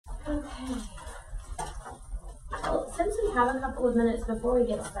Okay. Well, since we have a couple of minutes before we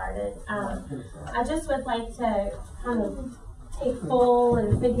get started, I just would like to kind of take full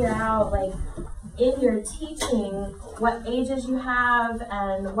and figure out, like, in your teaching, what ages you have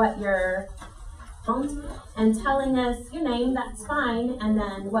and what you're and telling us your name, that's fine, and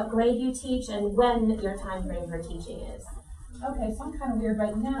then what grade you teach and when your time frame for teaching is. Okay, so I'm kind of weird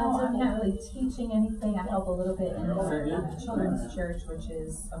right now. I'm not really teaching anything. I help a little bit in the children's church, which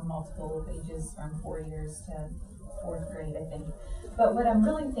is a multiple of ages from 4 years to 4th grade, I think. But what I'm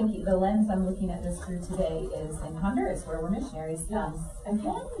really thinking, the lens I'm looking at this through today is in Honduras, where we're missionaries. Again,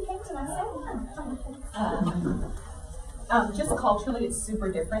 we came to my son. Just culturally, it's super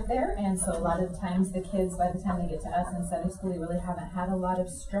different there, and so a lot of times the kids, by the time they get to us in Sunday school, they really haven't had a lot of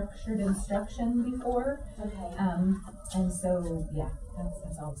structured instruction before. Okay. And so, yeah,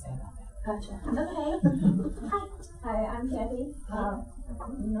 that's all I'm saying about that. Gotcha. Okay. Hi, I'm Kathy. I'm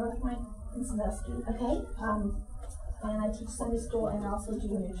from North Point in Sandusky. Okay. And I teach Sunday school and also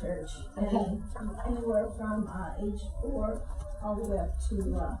junior church. Okay. Anywhere from age 4 all the way up to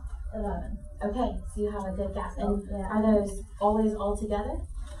 11. Okay, so you have a good gap. And are those always all together?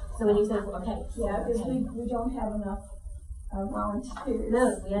 So when you say, okay. Yeah, because we don't have enough volunteers.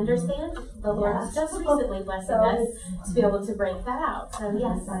 No, we understand. The Lord has just recently blessed us to be able to break that out. So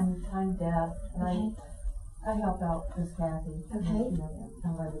yes. I'm Deb, and I help out with Kathy. Okay. You know,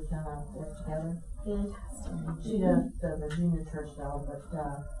 kind of every time I work together. Fantastic. She does the junior church now, but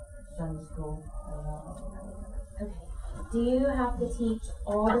Sunday school. Okay. Do you have to teach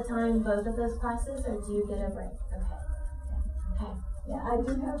all the time both of those classes, or do you get a break? Okay. Okay. Yeah, I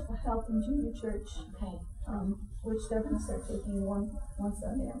do have help in junior church. Okay. Which they're going to start taking one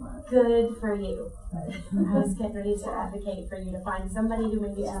Sunday a month. Good for you. I was getting ready to advocate for you to find somebody who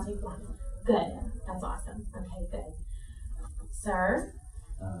maybe just take one. Good. That's awesome. Okay, good. Sir?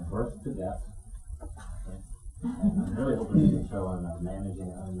 Birth to death. Okay. I'm really hoping you can throw in a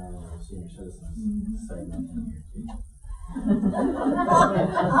managing unmanageable senior citizens segment in here too. I'm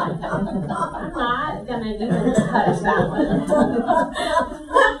not gonna even touch that one.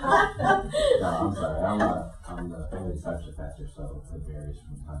 No, I'm sorry. I'm the family discipleship pastor, so it varies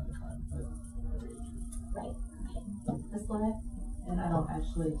from time to time. But Right. Okay. Ms. Laura? And I don't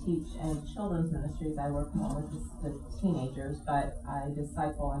actually teach any children's ministries. I work more with the teenagers, but I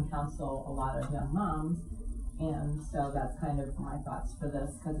disciple and counsel a lot of young moms. And so that's kind of my thoughts for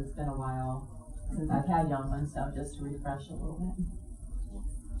this, because it's been a while since I've had young ones, so just to refresh a little bit.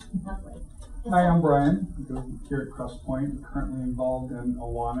 Lovely. Hi, I'm Brian. I'm here at Crest Point, currently involved in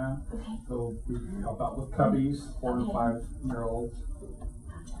Awana. Okay. So we help out with cubbies, 4 and 5-year-olds.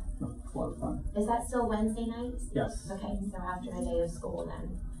 It's a lot of fun. Is that still Wednesday nights? Yes. Okay, so after a day of school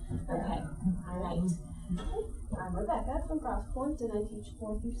then. Okay. All right. I'm Rebecca from Cross Point, and I teach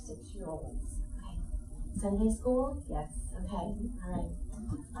 4 through 6-year-olds. Okay. Sunday school? Yes. Okay. All right.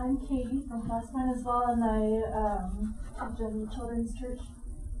 I'm Katie from Cross Point as well, and I teach in the children's church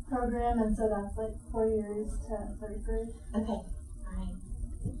program, and so that's like 4 years to 3rd grade. Okay. All right.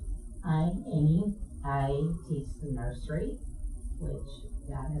 I'm Amy. I teach the nursery, which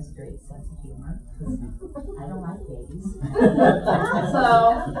God has a great sense of humor, because I don't like babies.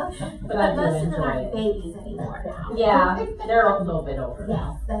 But most of them aren't babies anymore now. Yeah, they're a little bit older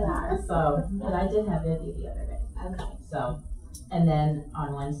now. Yes, they are. So, but I did have Vivi the other day. Okay. So, and then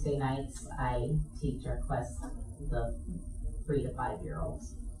on Wednesday nights, I teach our class, the 3 to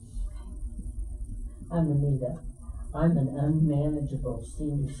 5-year-olds. I'm Anita. I'm an unmanageable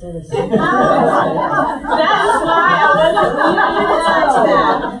senior citizen. That's why I wasn't leaving you to touch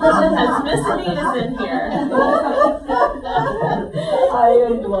that. Because Miss Anita's in here. I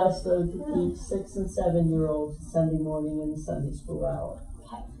am blessed though to teach 6 and 7-year-olds Sunday morning in the Sunday school hour.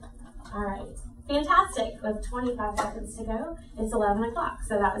 Okay. All right. Fantastic. With 25 seconds to go, it's 11 o'clock.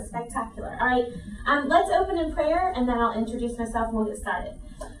 So that was spectacular. All right. Let's open in prayer, and then I'll introduce myself and we'll get started.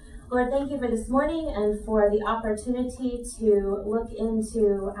 Lord, thank you for this morning and for the opportunity to look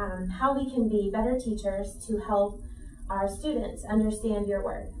into how we can be better teachers to help our students understand your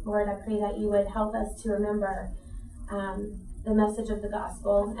word. Lord, I pray that you would help us to remember the message of the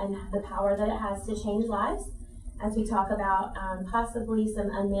gospel and the power that it has to change lives as we talk about possibly some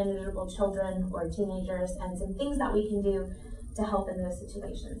unmanageable children or teenagers and some things that we can do to help in those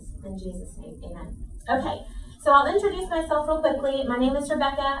situations. In Jesus' name, amen. Okay. So I'll introduce myself real quickly. My name is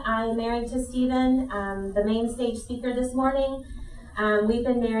Rebecca. I am married to Stephen, the main stage speaker this morning. We've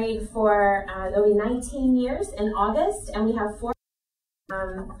been married for it'll be 19 years in August, and we have 4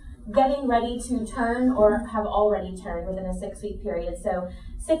 getting ready to turn or have already turned within a 6-week period. So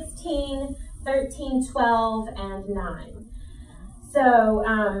 16, 13, 12, and 9. So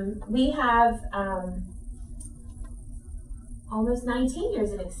we have almost 19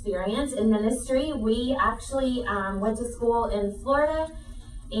 years of experience in ministry. We actually went to school in Florida,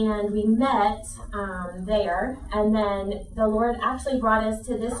 and we met there. And then the Lord actually brought us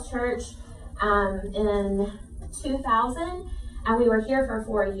to this church in 2000, and we were here for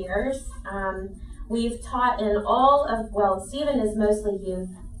 4 years. We've taught in all of, well, Stephen is mostly youth,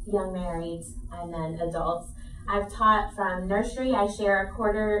 young marrieds, and then adults. I've taught from nursery. I share a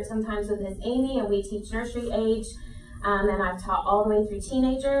quarter sometimes with Miss Amy, and we teach nursery age. And I've taught all the way through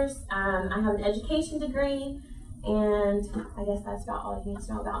teenagers. I have an education degree, and I guess that's about all you need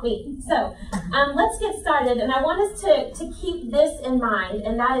to know about me. So let's get started. And I want us to keep this in mind,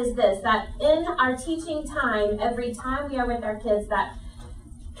 and that is this, that in our teaching time, every time we are with our kids, that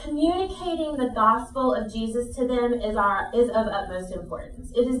communicating the gospel of Jesus to them is of utmost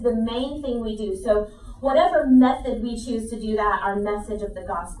importance. It is the main thing we do. So whatever method we choose to do that, our message of the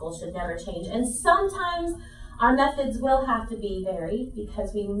gospel should never change. And sometimes our methods will have to be varied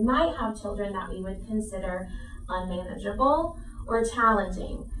because we might have children that we would consider unmanageable or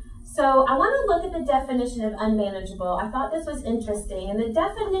challenging. So I want to look at the definition of unmanageable. I thought this was interesting. And the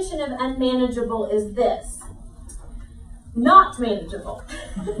definition of unmanageable is this: not manageable.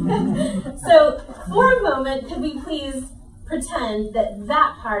 So for a moment, could we please pretend that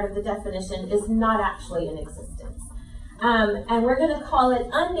that part of the definition is not actually in existence? And we're going to call it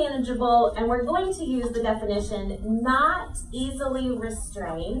unmanageable, and we're going to use the definition not easily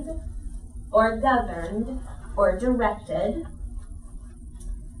restrained or governed or directed,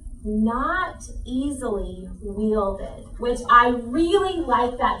 not easily wielded, which I really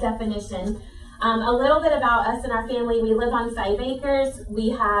like that definition. A little bit about us and our family. We live on 5 acres. We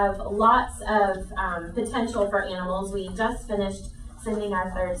have lots of potential for animals. We just finished sending our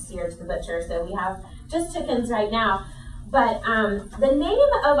 3rd steer to the butcher, so we have just chickens right now. But the name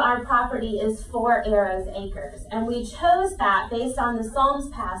of our property is 4 Arrows Acres, and we chose that based on the Psalms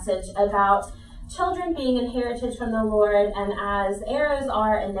passage about children being inherited from the Lord, and as arrows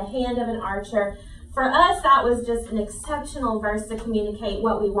are in the hand of an archer. For us, that was just an exceptional verse to communicate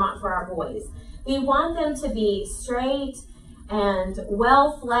what we want for our boys. We want them to be straight and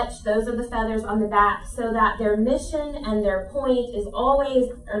well-fletched. Those are the feathers on the back, so that their mission and their point is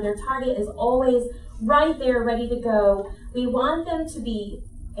always, or their target is always right there, ready to go. We want them to be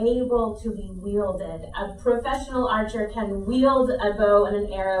able to be wielded. A professional archer can wield a bow and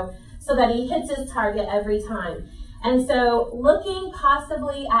an arrow so that he hits his target every time. And so looking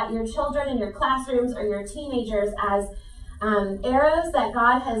possibly at your children in your classrooms or your teenagers as arrows that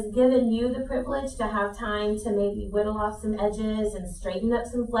God has given you the privilege to have time to maybe whittle off some edges and straighten up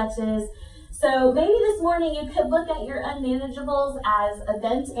some fletches. So maybe this morning you could look at your unmanageables as a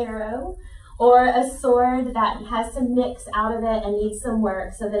bent arrow or a sword that has some nicks out of it and needs some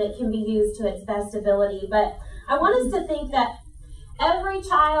work so that it can be used to its best ability. But I want us to think that every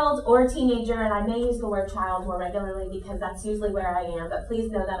child or teenager, and I may use the word child more regularly because that's usually where I am, but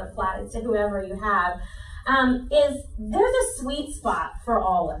please know that applies to whoever you have, there's a sweet spot for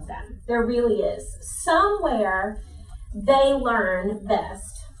all of them. There really is. Somewhere they learn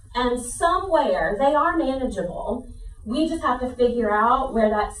best, and somewhere they are manageable. We just have to figure out where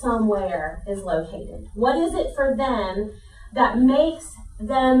that somewhere is located. What is it for them that makes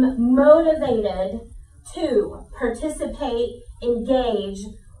them motivated to participate, engage,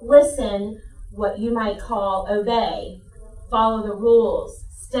 listen, what you might call obey, follow the rules,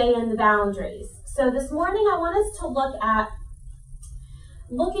 stay in the boundaries. So this morning I want us to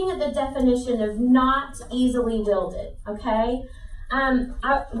looking at the definition of not easily wielded, okay?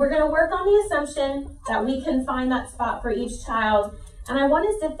 We're going to work on the assumption that we can find that spot for each child. And I want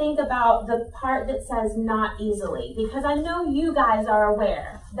us to think about the part that says not easily, because I know you guys are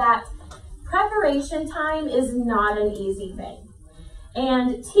aware that preparation time is not an easy thing.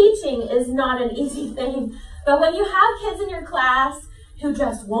 And teaching is not an easy thing. But when you have kids in your class who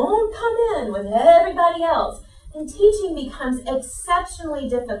just won't come in with everybody else, then teaching becomes exceptionally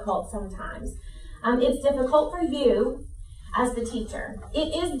difficult sometimes. It's difficult for you as the teacher.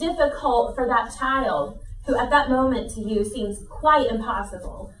 It is difficult for that child who at that moment to you seems quite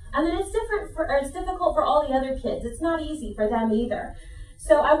impossible. And then it's difficult for all the other kids. It's not easy for them either.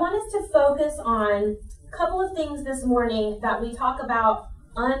 So I want us to focus on a couple of things this morning that we talk about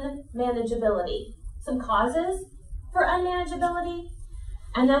unmanageability, some causes for unmanageability,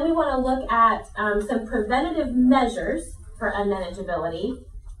 and then we want to look at some preventative measures for unmanageability,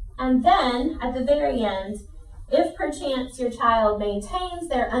 and then at the very end, if perchance your child maintains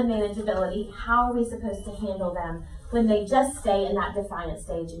their unmanageability, how are we supposed to handle them when they just stay in that defiant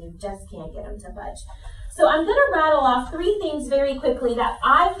stage and you just can't get them to budge? So I'm going to rattle off 3 things very quickly that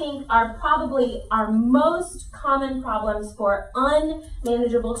I think are probably our most common problems for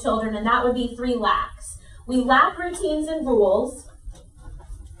unmanageable children, and that would be 3 lacks. We lack routines and rules.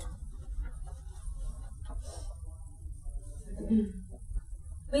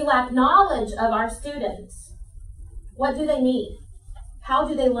 We lack knowledge of our students. What do they need? How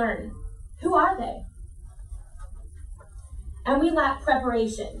do they learn? Who are they? And we lack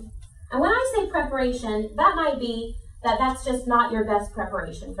preparation. And when I say preparation, that might be that that's just not your best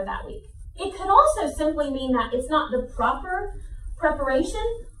preparation for that week. It could also simply mean that it's not the proper preparation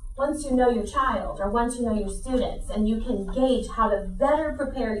once you know your child or once you know your students, and you can gauge how to better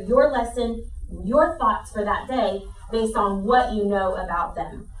prepare your lesson, your thoughts for that day based on what you know about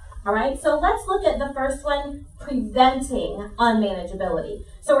them. All right, so let's look at the first one, preventing unmanageability.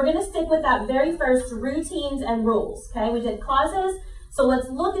 So we're going to stick with that very first, routines and rules. Okay, we did causes. So let's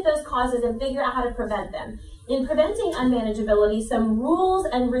look at those causes and figure out how to prevent them. In preventing unmanageability, some rules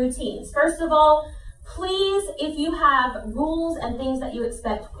and routines. First of all, please, if you have rules and things that you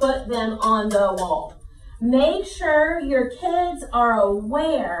expect, put them on the wall. Make sure your kids are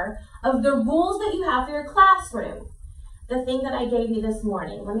aware of the rules that you have for your classroom. The thing that I gave you this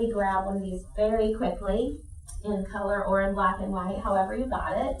morning, let me grab one of these very quickly in color or in black and white, however you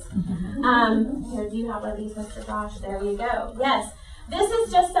got it. Here, do you have one of these, Mr. Josh? There you go. Yes. This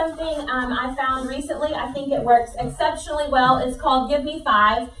is just something I found recently. I think it works exceptionally well. It's called Give Me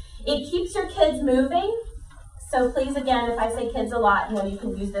 5. It keeps your kids moving. So please, again, if I say kids a lot, you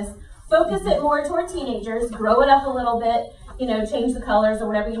can use this. Focus it more toward teenagers. Grow it up a little bit. Change the colors or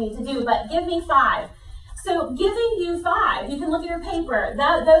whatever you need to do. But give me 5. So giving you 5, you can look at your paper.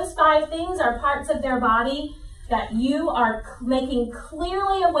 Those 5 things are parts of their body that you are making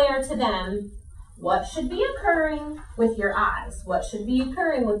clearly aware to them. What should be occurring with your eyes? What should be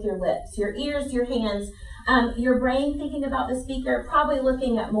occurring with your lips, your ears, your hands? Your brain thinking about the speaker, probably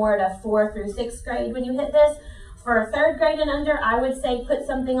looking at more at a 4th through 6th grade when you hit this. For 3rd grade and under, I would say put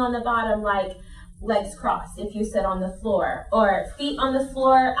something on the bottom like legs crossed if you sit on the floor, or feet on the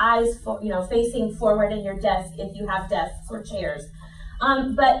floor, eyes facing forward in your desk if you have desks or chairs.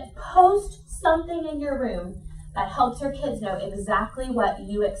 But post something in your room that helps your kids know exactly what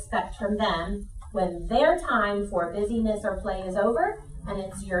you expect from them when their time for busyness or play is over and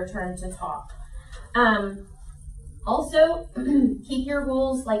it's your turn to talk. Also, keep your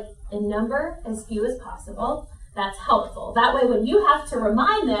rules in number, as few as possible. That's helpful. That way, when you have to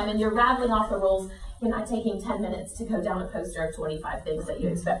remind them and you're rattling off the rules, you're not taking 10 minutes to go down a poster of 25 things that you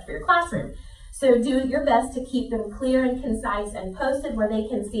expect for your classroom. So do your best to keep them clear and concise and posted where they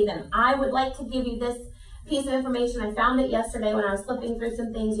can see them. I would like to give you this piece of information. I found it yesterday when I was flipping through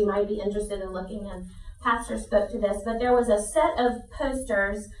some things you might be interested in looking, and Pastor spoke to this, but there was a set of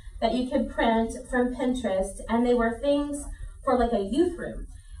posters that you could print from Pinterest, and they were things for a youth room.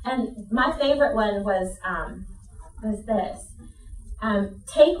 And my favorite one was this.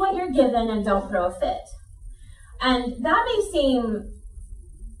 Take what you're given and don't throw a fit. And that may seem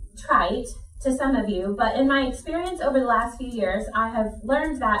trite to some of you, but in my experience over the last few years, I have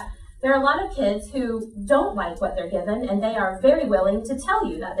learned that there are a lot of kids who don't like what they're given, and they are very willing to tell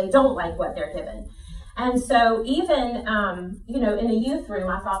you that they don't like what they're given. And so even, in a youth room,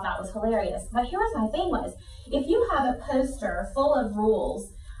 I thought that was hilarious. But here's my thing was, if you have a poster full of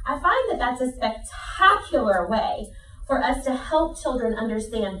rules, I find that that's a spectacular way for us to help children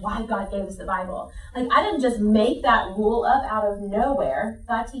understand why God gave us the Bible. I didn't just make that rule up out of nowhere.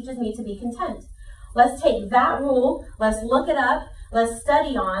 God teaches me to be content. Let's take that rule, let's look it up, let's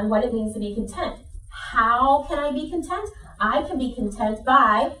study on what it means to be content. How can I be content? I can be content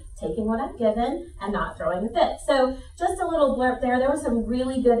by taking what I'm given and not throwing a fit. So just a little blurb there. There were some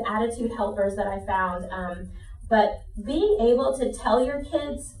really good attitude helpers that I found. But being able to tell your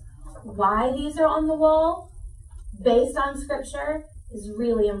kids why these are on the wall based on scripture is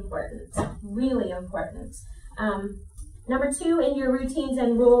really important. Really important. Number 2, in your routines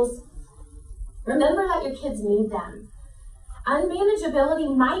and rules, remember that your kids need them.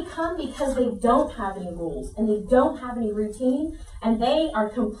 Unmanageability might come because they don't have any rules and they don't have any routine, and they are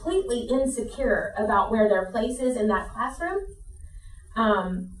completely insecure about where their place is in that classroom.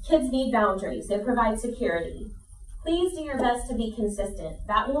 Kids need boundaries. They provide security. Please do your best to be consistent.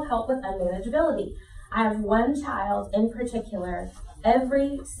 That will help with unmanageability. I have one child in particular,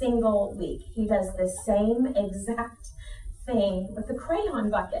 every single week, he does the same exact thing with the crayon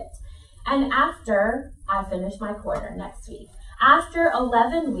bucket. And after I finish my quarter next week, after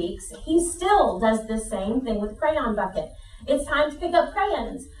 11 weeks, he still does the same thing with the crayon bucket. It's time to pick up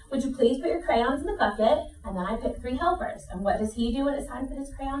crayons. Would you please put your crayons in the bucket? And then I pick 3 helpers. And what does he do when it's time to put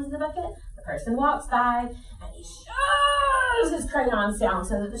his crayons in the bucket? The person walks by and he shoves his crayons down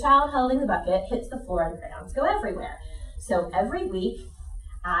so that the child holding the bucket hits the floor and crayons go everywhere. So every week,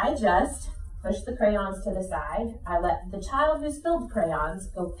 I just push the crayons to the side. I let the child who spilled the crayons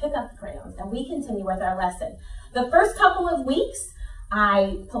go pick up the crayons, and we continue with our lesson. The first couple of weeks,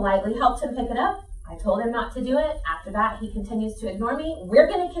 I politely helped him pick it up. I told him not to do it. After that, he continues to ignore me. We're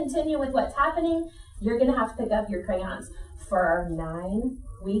going to continue with what's happening. You're going to have to pick up your crayons. For 9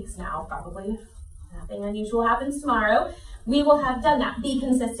 weeks now, probably nothing unusual happens tomorrow, we will have done that. Be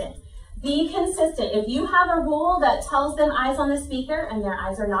consistent. Be consistent. If you have a rule that tells them eyes on the speaker and their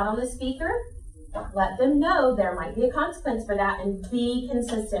eyes are not on the speaker, let them know there might be a consequence for that, and be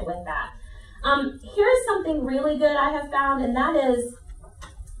consistent with that. Here's something really good I have found, and that is,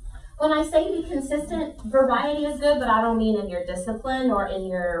 when I say be consistent, variety is good, but I don't mean in your discipline or in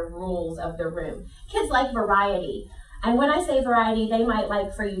your rules of the room. Kids like variety. And when I say variety, they might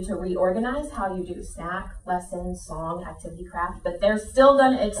like for you to reorganize how you do snack, lesson, song, activity, craft, but they're still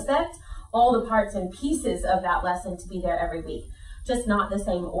going to expect all the parts and pieces of that lesson to be there every week, just not the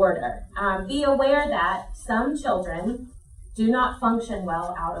same order. Be aware that some children do not function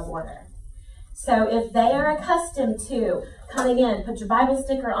well out of order. So if they are accustomed to coming in, put your Bible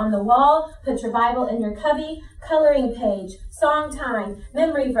sticker on the wall, put your Bible in your cubby, coloring page, song time,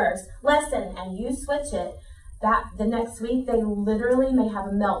 memory verse, lesson, and you switch it, that the next week they literally may have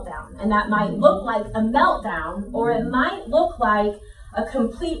a meltdown. And that might look like a meltdown, or it might look like a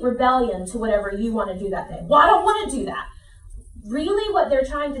complete rebellion to whatever you want to do that day. Well, I don't want to do that. Really what they're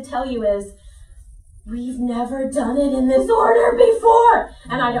trying to tell you is, we've never done it in this order before,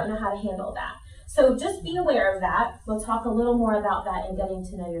 and I don't know how to handle that. So just be aware of that. We'll talk a little more about that in getting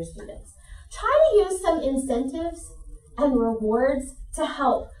to know your students. Try to use some incentives and rewards to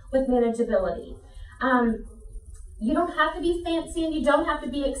help with manageability. You don't have to be fancy and you don't have to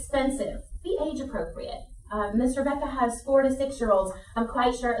be expensive. Be age appropriate. Miss Rebecca has 4 to 6-year-olds. I'm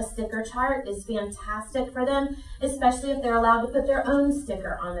quite sure a sticker chart is fantastic for them, especially if they're allowed to put their own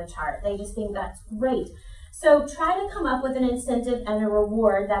sticker on the chart. They just think that's great. So try to come up with an incentive and a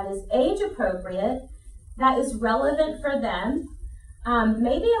reward that is age appropriate, that is relevant for them.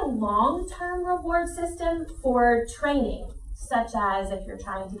 Maybe a long-term reward system for training, such as if you're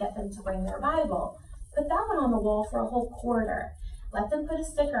trying to get them to bring their Bible, put that one on the wall for a whole quarter. Let them put a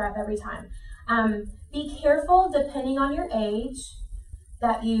sticker up every time. Be careful, depending on your age,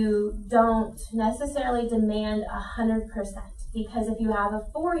 that you don't necessarily demand 100%. Because if you have a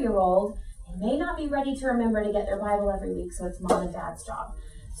 4-year-old, they may not be ready to remember to get their Bible every week, so it's mom and dad's job.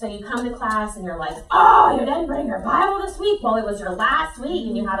 So you come to class and you're like, oh, you didn't bring your Bible this week? Well, it was your last week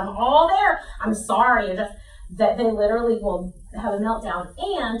and you had them all there. I'm sorry. That they literally will have a meltdown.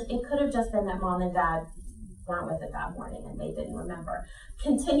 And it could have just been that mom and dad weren't with it that morning and they didn't remember.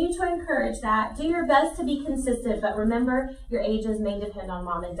 Continue to encourage that. Do your best to be consistent, but remember your ages may depend on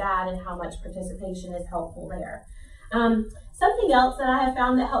mom and dad and how much participation is helpful there. Something else that I have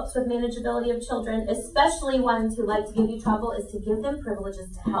found that helps with manageability of children, especially ones who like to give you trouble, is to give them privileges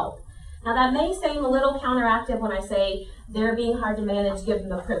to help. Now that may seem a little counteractive when I say they're being hard to manage, give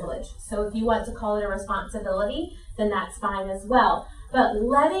them a privilege. So if you want to call it a responsibility, then that's fine as well. But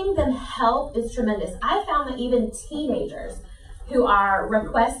letting them help is tremendous. I found that even teenagers who are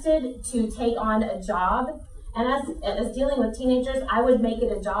requested to take on a job, and as dealing with teenagers, I would make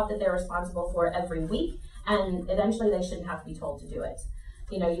it a job that they're responsible for every week, and eventually they shouldn't have to be told to do it.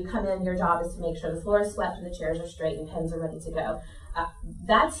 You know, you come in, your job is to make sure the floor is swept and the chairs are straight and pens are ready to go.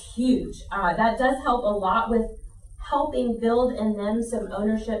 That's huge. That does help a lot with helping build in them some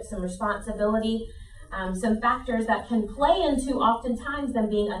ownership, some responsibility, some factors that can play into oftentimes them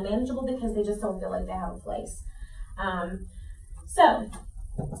being unmanageable because they just don't feel like they have a place. So,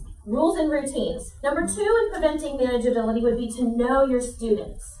 rules and routines. Number 2 in preventing manageability would be to know your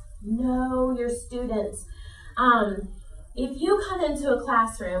students. Know your students. If you come into a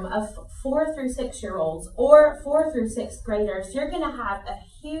classroom of 4 through 6-year-olds or 4 through 6th graders, you're going to have a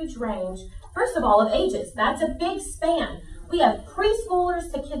huge range, first of all, of ages. That's a big span. We have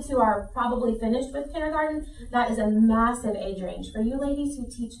preschoolers to kids who are probably finished with kindergarten. That is a massive age range. For you ladies who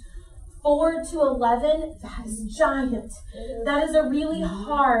teach 4 to 11, that is giant. That is a really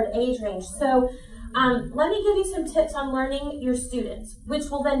hard age range. So let me give you some tips on learning your students, which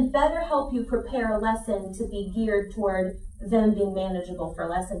will then better help you prepare a lesson to be geared toward them being manageable for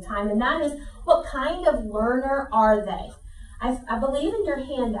lesson time. And that is, what kind of learner are they? I believe in your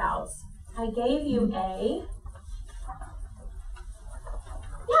handouts, I gave you a,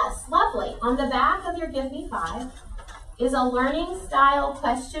 yes, lovely. On the back of your Give Me 5 is a learning style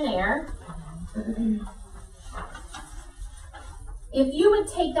questionnaire. If you would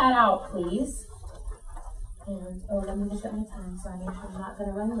take that out, please. And, oh, let me look at my time so I make sure I'm not going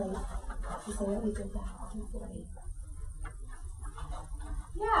to run late. You say that we did that 2:40.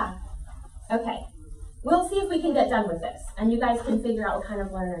 Yeah. Okay. We'll see if we can get done with this, and you guys can figure out what kind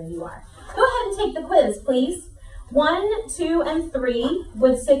of learner you are. Go ahead and take the quiz, please. 1, 2, and 3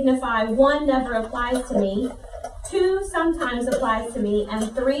 would signify 1 never applies to me, 2 sometimes applies to me,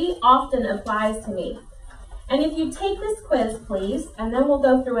 and 3 often applies to me. And if you take this quiz, please, and then we'll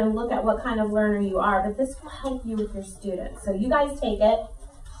go through and look at what kind of learner you are, but this will help you with your students. So you guys take it,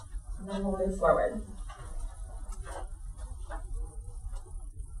 and then we'll move forward.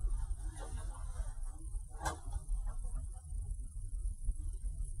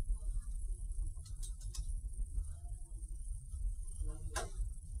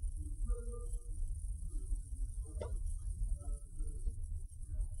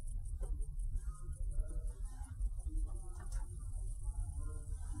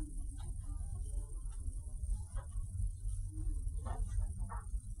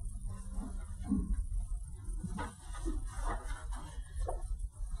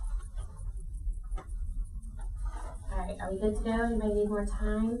 Are we good to go? Anybody need more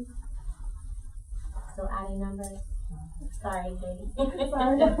time? Still adding numbers? Sorry, Katie.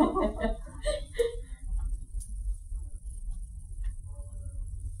 Sorry.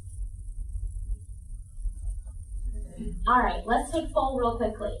 All right, let's take poll real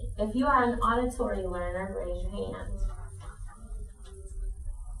quickly. If you are an auditory learner, raise your hand.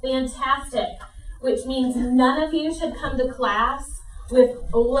 Fantastic, which means none of you should come to class with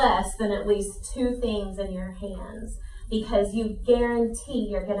less than at least 2 things in your hands, because you guarantee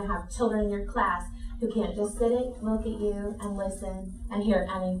you're going to have children in your class who can't just sit it, look at you, and listen and hear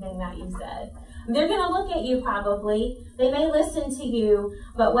anything that you said. They're going to look at you probably. They may listen to you,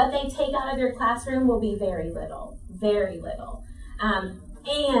 but what they take out of your classroom will be very little, very little.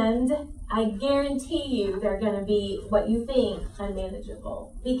 And I guarantee you they're going to be what you think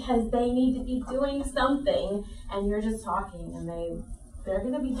unmanageable, because they need to be doing something, and you're just talking, and they're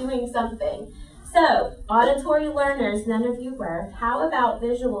going to be doing something. So, auditory learners, none of you were. How about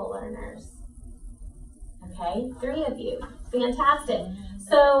visual learners? Okay, 3 of you. Fantastic.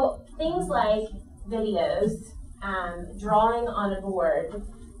 So, things like videos, drawing on a board,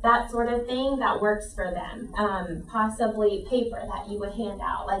 that sort of thing, that works for them. Possibly paper that you would hand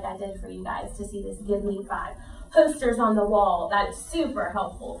out, like I did for you guys to see this Give Me 5. Posters on the wall, that's super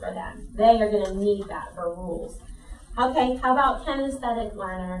helpful for them. They are going to need that for rules. Okay, how about kinesthetic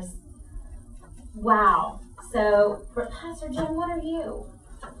learners? Wow. So, Pastor Jim, what are you?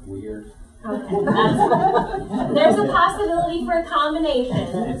 Weird. Okay. There's a possibility for a combination.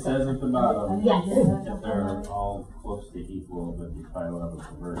 It says at the bottom. Yes. If they're all close to equal, but you pile up with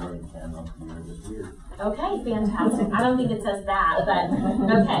the vertebrae channel, you're just weird. Okay, fantastic. I don't think it says that, but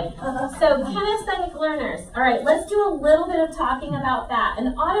okay. So kinesthetic learners. All right, let's do a little bit of talking about that.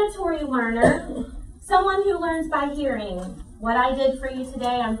 An auditory learner, someone who learns by hearing. What I did for you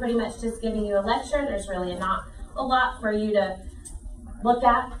today, I'm pretty much just giving you a lecture. There's really not a lot for you to look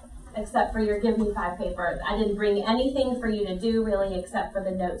at, except for your Give Me 5 paper. I didn't bring anything for you to do really, except for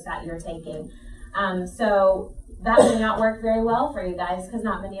the notes that you're taking. So that may not work very well for you guys, because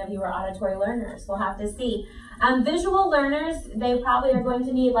not many of you are auditory learners. We'll have to see. Visual learners, they probably are going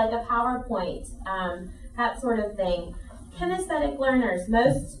to need like a PowerPoint, that sort of thing. Kinesthetic learners,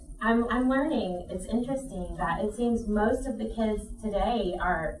 I'm learning, it's interesting that it seems most of the kids today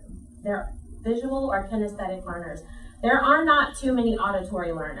they're visual or kinesthetic learners. There are not too many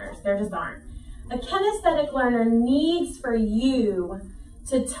auditory learners. There just aren't. A kinesthetic learner needs for you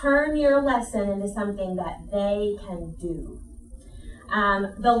to turn your lesson into something that they can do.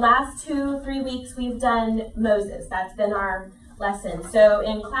 The last 2-3 weeks we've done Moses. That's been our lesson. So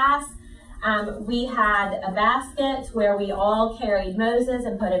in class, we had a basket where we all carried Moses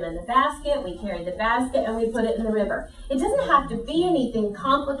and put him in the basket. We carried the basket and we put it in the river. It doesn't have to be anything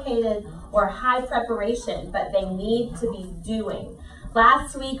complicated or high preparation, but they need to be doing.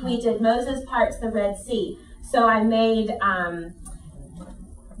 Last week we did Moses parts the Red Sea. So I made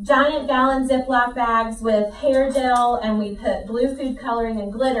giant gallon Ziploc bags with hair gel, and we put blue food coloring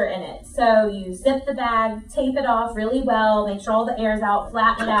and glitter in it. So you zip the bag, tape it off really well, make sure all the air's out,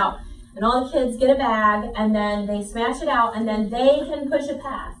 flatten it out. And all the kids get a bag, and then they smash it out, and then they can push a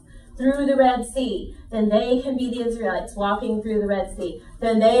path through the Red Sea. Then they can be the Israelites walking through the Red Sea.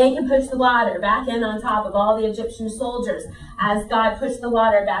 Then they can push the water back in on top of all the Egyptian soldiers as God pushed the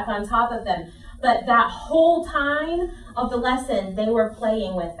water back on top of them. But that whole time of the lesson, they were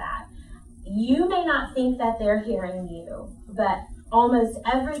playing with that. You may not think that they're hearing you, but almost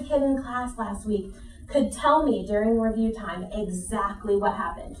every kid in class last week could tell me during review time exactly what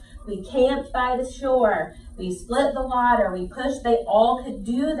happened. We camped by the shore, we split the water, we pushed. They all could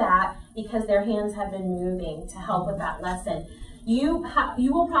do that because their hands have been moving to help with that lesson. You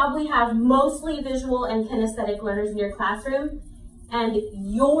will probably have mostly visual and kinesthetic learners in your classroom, and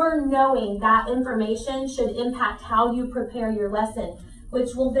your knowing that information should impact how you prepare your lesson,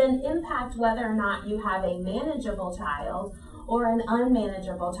 which will then impact whether or not you have a manageable child or an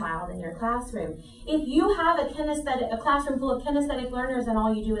unmanageable child in your classroom. If you have a classroom full of kinesthetic learners and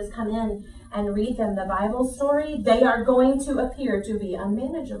all you do is come in and read them the Bible story, they are going to appear to be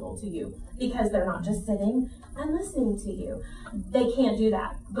unmanageable to you because they're not just sitting and listening to you. They can't do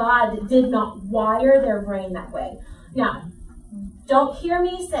that. God did not wire their brain that way. Now, don't hear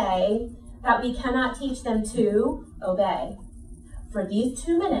me say that we cannot teach them to obey. For these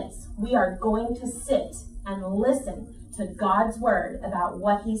 2 minutes, we are going to sit and listen to God's word about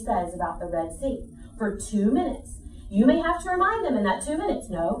what he says about the Red Sea for 2 minutes. You may have to remind them in that 2 minutes.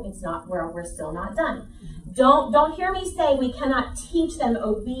 No, it's not, we're still not done. Don't hear me say we cannot teach them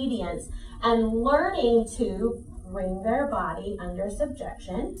obedience and learning to bring their body under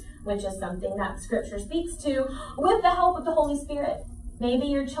subjection, which is something that Scripture speaks to, with the help of the Holy Spirit. Maybe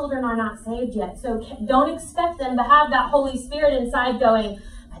your children are not saved yet, so don't expect them to have that Holy Spirit inside going,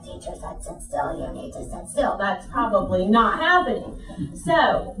 my teacher said sit still, you need to sit still. That's probably not happening.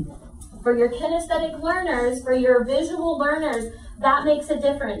 So, for your kinesthetic learners, for your visual learners, that makes a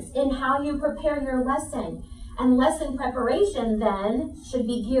difference in how you prepare your lesson. And lesson preparation then should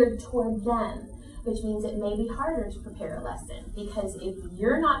be geared toward them, which means it may be harder to prepare a lesson, because if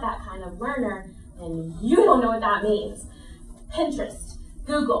you're not that kind of learner, then you don't know what that means. Pinterest,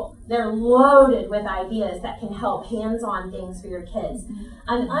 Google, they're loaded with ideas that can help hands-on things for your kids.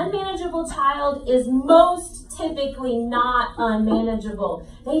 An unmanageable child is most typically not unmanageable.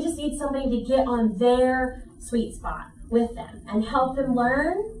 They just need somebody to get on their sweet spot with them and help them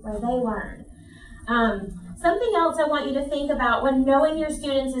learn where they learn. Something else I want you to think about when knowing your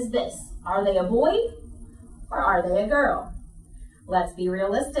students is this: are they a boy or are they a girl? Let's be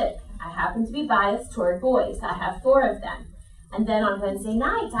realistic. I happen to be biased toward boys. I have 4 of them. And then on Wednesday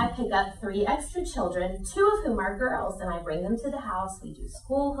nights, I pick up 3 extra children, 2 of whom are girls, and I bring them to the house. We do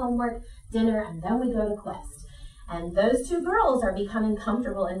school, homework, dinner, and then we go to Quest. And those 2 girls are becoming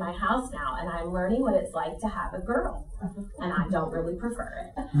comfortable in my house now, and I'm learning what it's like to have a girl. And I don't really prefer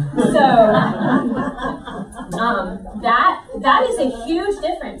it. So that is a huge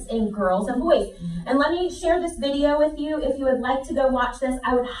difference in girls and boys. And let me share this video with you. If you would like to go watch this,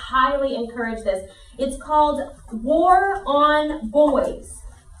 I would highly encourage this. It's called War on Boys.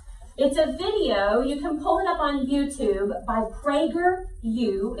 It's a video, you can pull it up on YouTube, by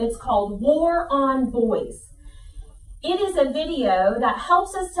PragerU. It's called War on Boys. It is a video that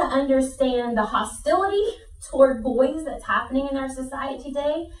helps us to understand the hostility toward boys that's happening in our society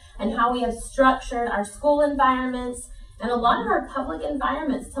today, and how we have structured our school environments and a lot of our public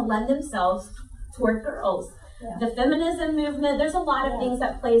environments to lend themselves toward girls. Yeah. The feminism movement, there's a lot of things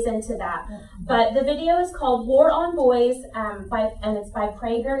that plays into that. But the video is called War on Boys, and it's by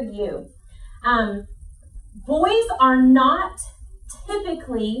PragerU. Boys are not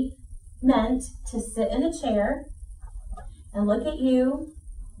typically meant to sit in a chair and look at you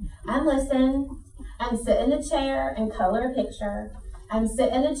and listen and sit in a chair and color a picture and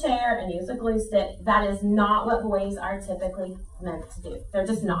sit in a chair and use a glue stick. That is not what boys are typically meant to do. They're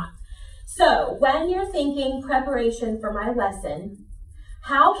just not. So when you're thinking preparation for my lesson,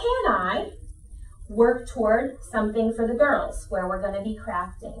 how can I work toward something for the girls where we're going to be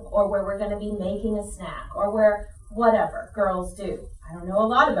crafting, or where we're going to be making a snack, or where whatever girls do? I don't know a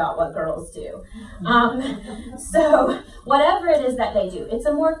lot about what girls do. So whatever it is that they do, it's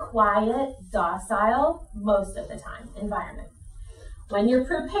a more quiet, docile, most of the time, environment. When you're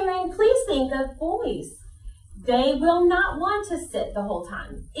preparing, please think of boys. They will not want to sit the whole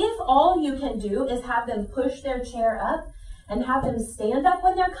time. If all you can do is have them push their chair up and have them stand up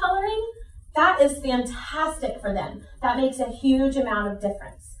when they're coloring, that is fantastic for them. That makes a huge amount of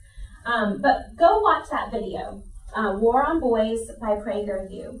difference. But go watch that video, War on Boys by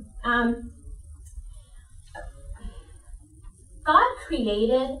PragerU. God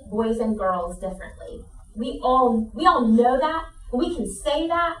created boys and girls differently. We all know that, and we can say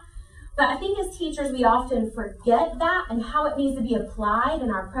that, but I think as teachers we often forget that and how it needs to be applied in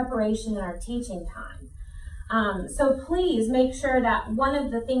our preparation and our teaching time. So please make sure that one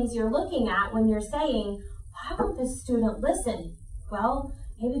of the things you're looking at when you're saying, why won't this student listen? Well,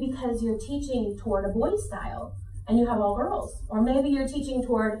 maybe because you're teaching toward a boy style and you have all girls. Or maybe you're teaching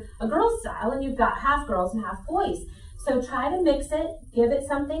toward a girl style and you've got half girls and half boys. So try to mix it, give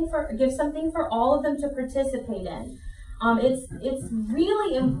something for all of them to participate in. It's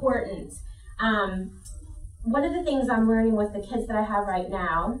really important. One of the things I'm learning with the kids that I have right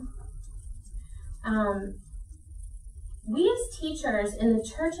now, we as teachers in the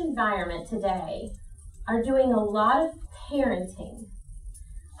church environment today are doing a lot of parenting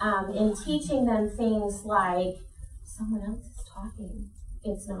in teaching them things like, someone else is talking,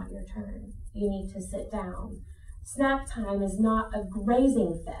 it's not your turn, you need to sit down. Snack time is not a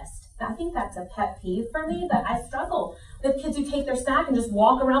grazing fest. I think that's a pet peeve for me, but I struggle with kids who take their snack and just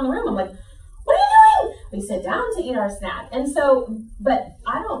walk around the room. I'm like, what are you doing? We sit down to eat our snack. And so, but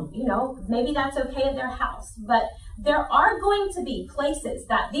I don't, maybe that's okay at their house. But there are going to be places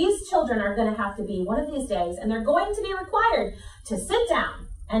that these children are going to have to be one of these days, and they're going to be required to sit down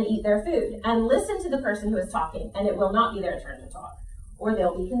and eat their food and listen to the person who is talking, and it will not be their turn to talk, or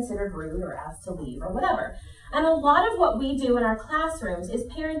they'll be considered rude or asked to leave or whatever. And a lot of what we do in our classrooms is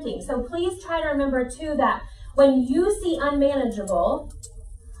parenting. So please try to remember too that when you see unmanageable,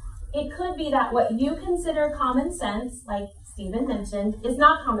 it could be that what you consider common sense, like Stephen mentioned, is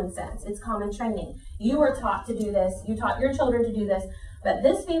not common sense. It's common training. You were taught to do this. You taught your children to do this, but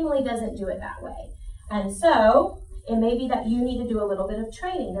this family doesn't do it that way. And so it may be that you need to do a little bit of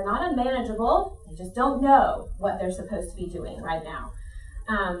training. They're not unmanageable. They just don't know what they're supposed to be doing right now.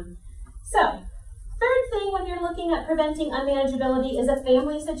 Third thing when you're looking at preventing unmanageability is a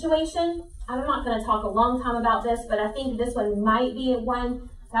family situation. I'm not going to talk a long time about this, but I think this one might be one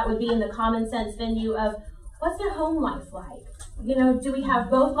that would be in the common sense venue of what's their home life like? Do we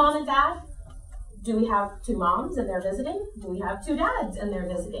have both mom and dad? Do we have two moms and they're visiting? Do we have two dads and they're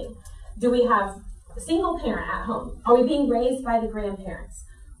visiting? Do we have a single parent at home? Are we being raised by the grandparents?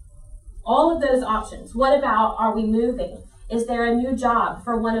 All of those options. What about, are we moving? Is there a new job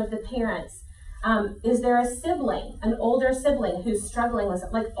for one of the parents? Is there a sibling, an older sibling who's struggling with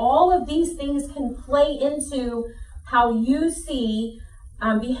it? Like all of these things can play into how you see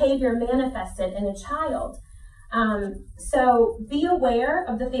behavior manifested in a child. So be aware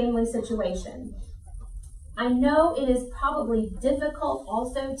of the family situation. I know it is probably difficult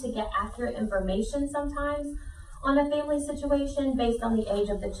also to get accurate information sometimes on a family situation based on the age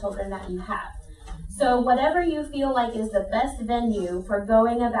of the children that you have. So whatever you feel like is the best venue for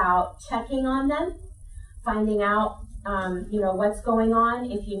going about checking on them, finding out, what's going on.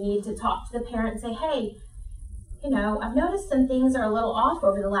 If you need to talk to the parent, say, hey, I've noticed some things are a little off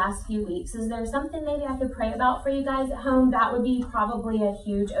over the last few weeks. Is there something maybe I could pray about for you guys at home? That would be probably a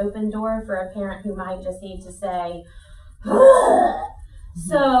huge open door for a parent who might just need to say, ugh.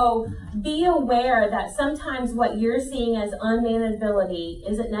 So be aware that sometimes what you're seeing as unmanageability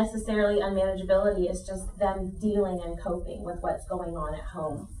isn't necessarily unmanageability. It's just them dealing and coping with what's going on at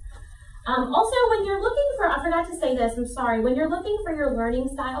home. Also, when you're looking for, I forgot to say this, I'm sorry, when you're looking for your learning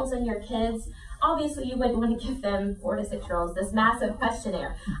styles in your kids, obviously you wouldn't want to give them 4 to 6 year olds this massive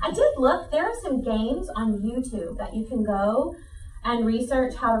questionnaire. I did look, there are some games on YouTube that you can go and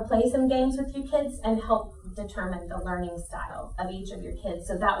research how to play some games with your kids and help determine the learning style of each of your kids.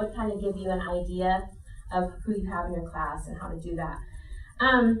 So that would kind of give you an idea of who you have in your class and how to do that.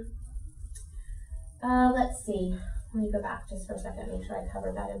 Let's see. Let me go back just for a second, make sure I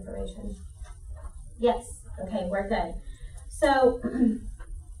covered that information. Yes, okay, we're good. So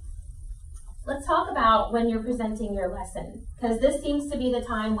let's talk about when you're presenting your lesson, because this seems to be the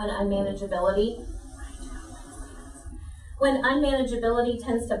time when unmanageability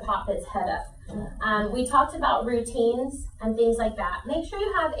tends to pop its head up. We talked about routines and things like that. Make sure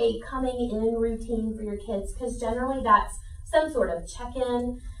you have a coming in routine for your kids, because generally that's some sort of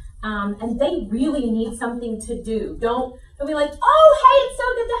check-in, and they really need something to do. Don't be like, oh, hey, it's so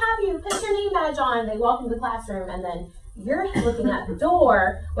good to have you. Put your name badge on. They walk into the classroom, and then you're looking at the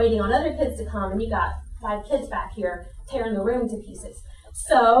door, waiting on other kids to come, and you got 5 kids back here tearing the room to pieces.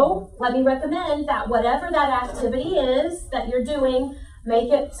 So let me recommend that whatever that activity is that you're doing,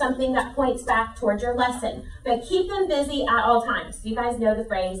 make it something that points back towards your lesson. But keep them busy at all times. You guys know the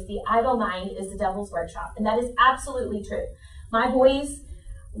phrase, the idle mind is the devil's workshop. And that is absolutely true. My boys,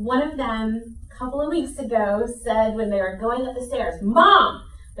 one of them a couple of weeks ago said when they were going up the stairs, Mom,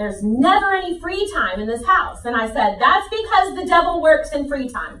 there's never any free time in this house. And I said, that's because the devil works in free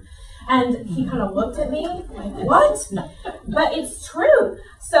time. And he kind of looked at me like, what? But it's true.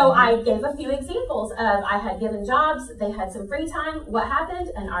 So I gave a few examples of I had given jobs, they had some free time. What happened?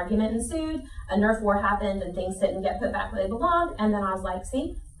 An argument ensued, a nerf war happened, and things didn't get put back where they belonged. And then I was like,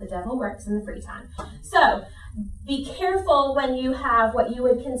 see, the devil works in the free time. So be careful when you have what you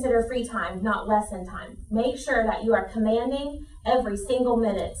would consider free time, not lesson time. Make sure that you are commanding every single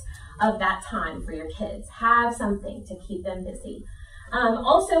minute of that time for your kids. Have something to keep them busy.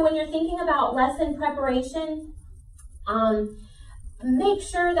 Also, when you're thinking about lesson preparation, make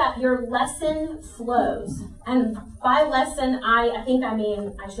sure that your lesson flows. And by lesson, I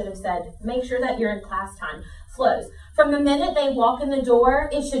should have said, make sure that your class time flows. From the minute they walk in the door,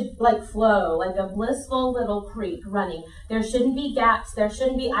 it should flow, like a blissful little creek running. There shouldn't be gaps. There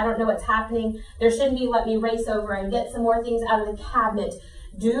shouldn't be, I don't know what's happening. There shouldn't be, let me race over and get some more things out of the cabinet.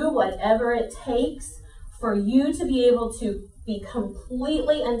 Do whatever it takes for you to be able to be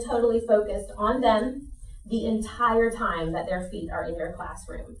completely and totally focused on them the entire time that their feet are in your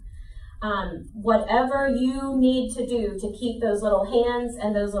classroom. Whatever you need to do to keep those little hands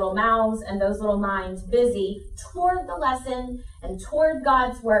and those little mouths and those little minds busy toward the lesson and toward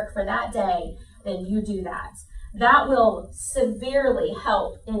God's work for that day, then you do that. That will severely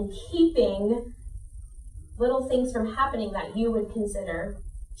help in keeping little things from happening that you would consider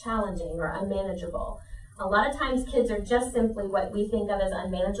challenging or unmanageable. A lot of times kids are just simply what we think of as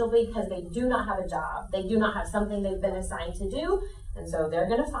unmanageable because they do not have a job. They do not have something they've been assigned to do, and so they're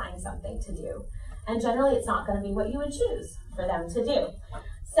going to find something to do. And generally it's not going to be what you would choose for them to do.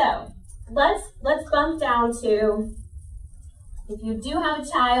 So let's bump down to, if you do have a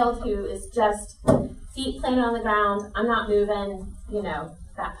child who is just feet planted on the ground, I'm not moving,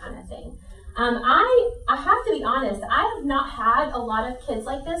 that kind of thing. I have to be honest, I have not had a lot of kids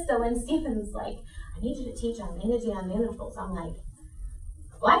like this, so when Stephen's like, I need you to teach on managing unmanageables, I'm like,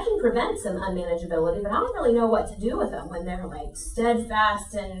 well, I can prevent some unmanageability, but I don't really know what to do with them when they're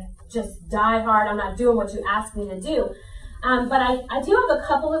steadfast and just die hard. I'm not doing what you asked me to do. But I do have a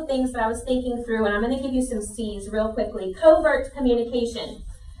couple of things that I was thinking through, and I'm going to give you some C's real quickly. Covert communication.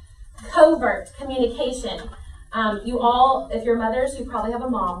 Covert communication. You all, if you're mothers, you probably have a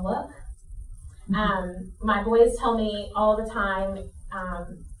mom look. My boys tell me all the time,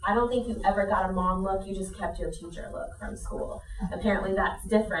 I don't think you ever got a mom look, you just kept your teacher look from school. Apparently that's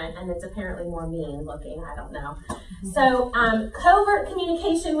different, and it's apparently more mean looking, I don't know. So covert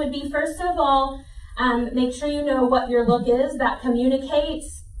communication would be, first of all, make sure you know what your look is that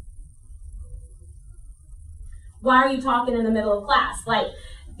communicates. Why are you talking in the middle of class?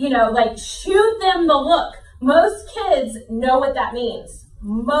 Shoot them the look. Most kids know what that means.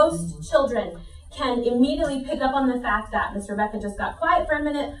 Most children can immediately pick up on the fact that Miss Rebecca just got quiet for a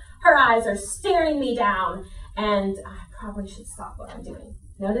minute, her eyes are staring me down, and I probably should stop what I'm doing.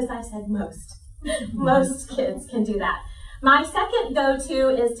 Notice I said most. Most kids can do that. My second go-to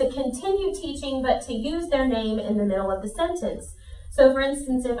is to continue teaching, but to use their name in the middle of the sentence. So for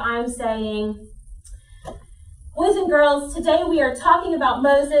instance, if I'm saying, boys and girls, today we are talking about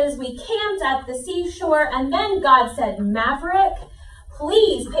Moses. We camped at the seashore, and then God said, Maverick,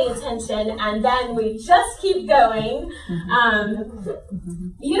 please pay attention, and then we just keep going.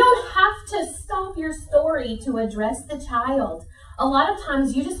 You don't have to stop your story to address the child. A lot of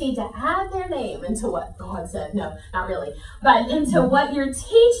times you just need to add their name into what God said. No, not really. But into what you're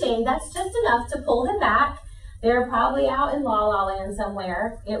teaching, that's just enough to pull them back. They're probably out in La La Land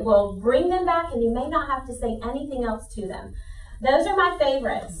somewhere. It will bring them back, and you may not have to say anything else to them. Those are my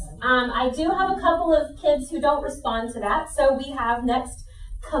favorites. I do have a couple of kids who don't respond to that. So we have next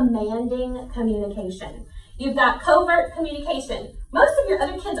commanding communication. You've got covert communication. Most of your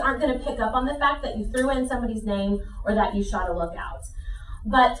other kids aren't going to pick up on the fact that you threw in somebody's name or that you shot a lookout.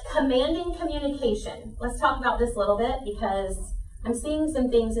 But commanding communication, let's talk about this a little bit because I'm seeing some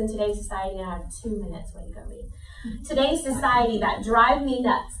things in today's society, and I have 2 minutes. Way to go, me. Today's society that drive me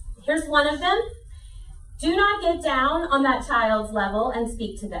nuts. Here's one of them. Do not get down on that child's level and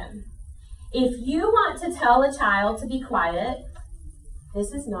speak to them. If you want to tell a child to be quiet,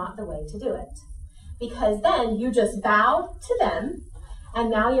 this is not the way to do it. Because then you just bow to them,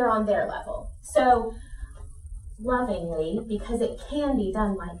 and now you're on their level. So, lovingly, because it can be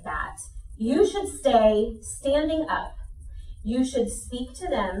done like that, you should stay standing up. You should speak to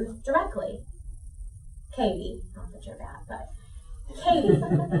them directly. Katie, not that you're bad, but Katie,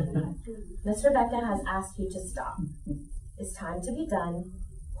 Miss Rebecca has asked you to stop. It's time to be done.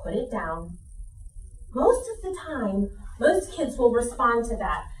 Put it down. Most of the time, most kids will respond to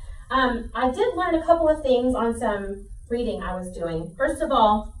that. I did learn a couple of things on some reading I was doing. First of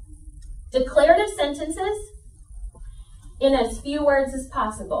all, declarative sentences in as few words as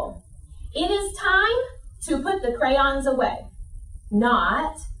possible. It is time to put the crayons away.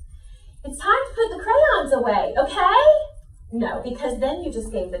 Not, it's time to put the crayons away, okay? No, because then you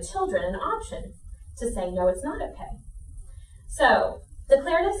just gave the children an option to say, no, it's not okay. So,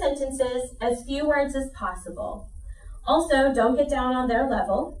 declarative sentences, as few words as possible. Also, don't get down on their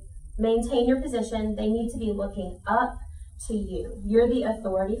level. Maintain your position. They need to be looking up to you. You're the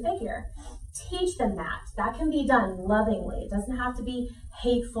authority figure. Teach them that. That can be done lovingly. It doesn't have to be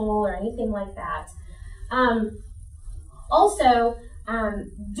hateful or anything like that. Also,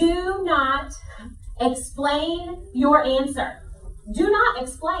 do not explain your answer. Do not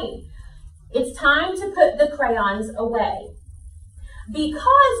explain. It's time to put the crayons away.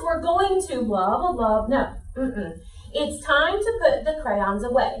 Because we're going to blah, blah, blah. No. It's time to put the crayons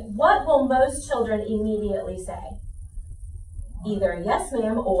away. What will most children immediately say? Either yes,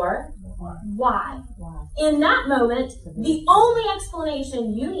 ma'am, or why. In that moment, the only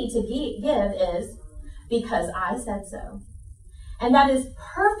explanation you need to give is because I said so. And that is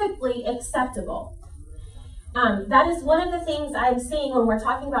perfectly acceptable. That is one of the things I'm seeing when we're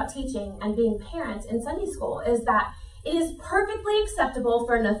talking about teaching and being parents in Sunday school, is that it is perfectly acceptable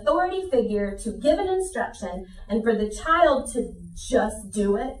for an authority figure to give an instruction and for the child to just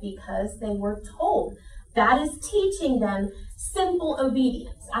do it because they were told. That is teaching them simple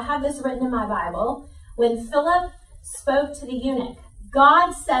obedience. I have this written in my Bible. When Philip spoke to the eunuch,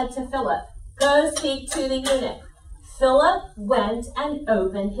 God said to Philip, go speak to the eunuch. Philip went and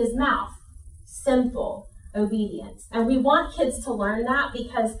opened his mouth. Simple obedience. And we want kids to learn that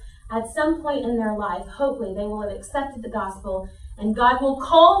because at some point in their life, hopefully they will have accepted the gospel and God will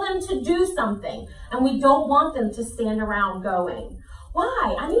call them to do something. And we don't want them to stand around going,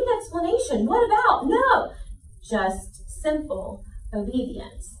 why? I need an explanation. What about? No. Just simple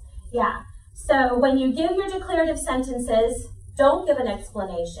obedience. Yeah. So when you give your declarative sentences, don't give an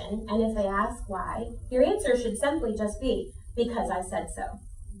explanation. And if they ask why, your answer should simply just be, because I said so.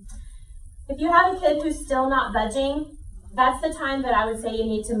 If you have a kid who's still not budging, that's the time that I would say you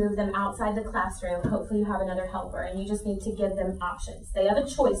need to move them outside the classroom. Hopefully you have another helper and you just need to give them options. They have a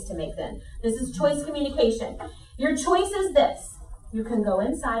choice to make then. This is choice communication. Your choice is this. You can go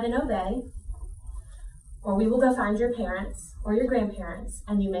inside and obey, or we will go find your parents or your grandparents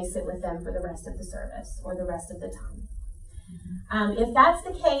and you may sit with them for the rest of the service or the rest of the time. If that's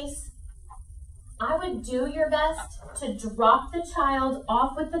the case, I would do your best to drop the child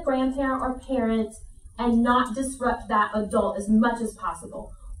off with the grandparent or parent and not disrupt that adult as much as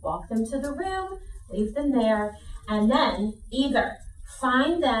possible. Walk them to the room, leave them there, and then either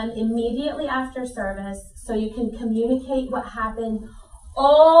find them immediately after service so you can communicate what happened,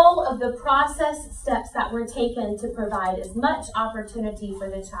 all of the process steps that were taken to provide as much opportunity for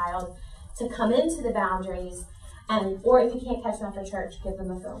the child to come into the boundaries, or if you can't catch them after church, give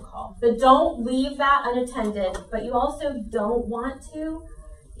them a phone call. But don't leave that unattended, but you also don't want to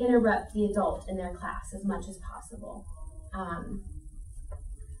interrupt the adult in their class as much as possible.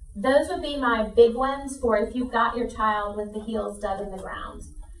 Those would be my big ones for if you've got your child with the heels dug in the ground.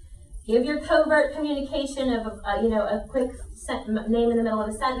 Give your covert communication of a quick name in the middle of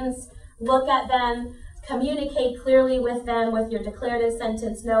a sentence. Look at them. Communicate clearly with them with your declarative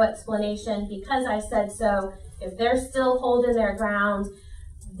sentence, no explanation, because I said so. If they're still holding their ground,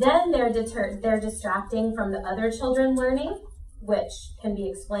 then they're distracting from the other children learning, which can be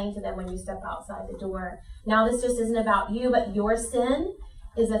explained to them when you step outside the door. Now this just isn't about you, but your sin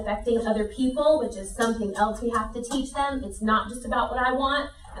is affecting other people, which is something else we have to teach them. It's not just about what I want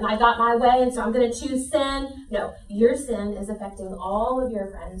and I got my way and so I'm going to choose sin. No, your sin is affecting all of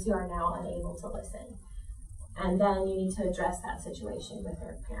your friends who are now unable to listen. And then you need to address that situation with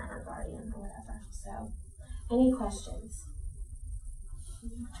their parent or guardian or whatever. So, any questions?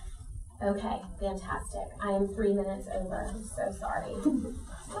 Okay, fantastic. I am 3 minutes over. I'm so sorry.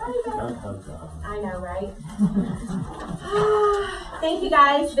 I know, right? Thank you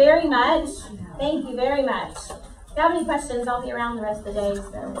guys very much. Thank you very much. If you have any questions, I'll be around the rest of the day, so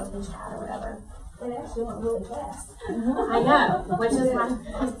we can chat or whatever. It actually went really fast. I know, which is my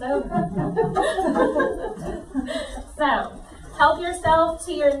so help yourself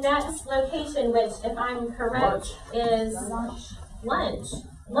to your next location, which, if I'm correct, is lunch. Lunch?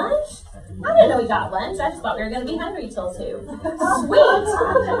 I didn't know we got lunch. I just thought we were going to be hungry till 2. Sweet!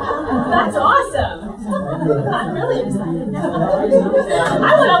 That's awesome. I'm really excited now. I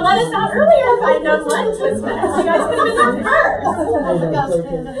would have let us out earlier if I'd known lunch was fast. You guys could have been there first.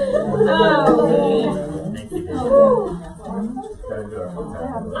 Oh,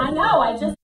 I know. I just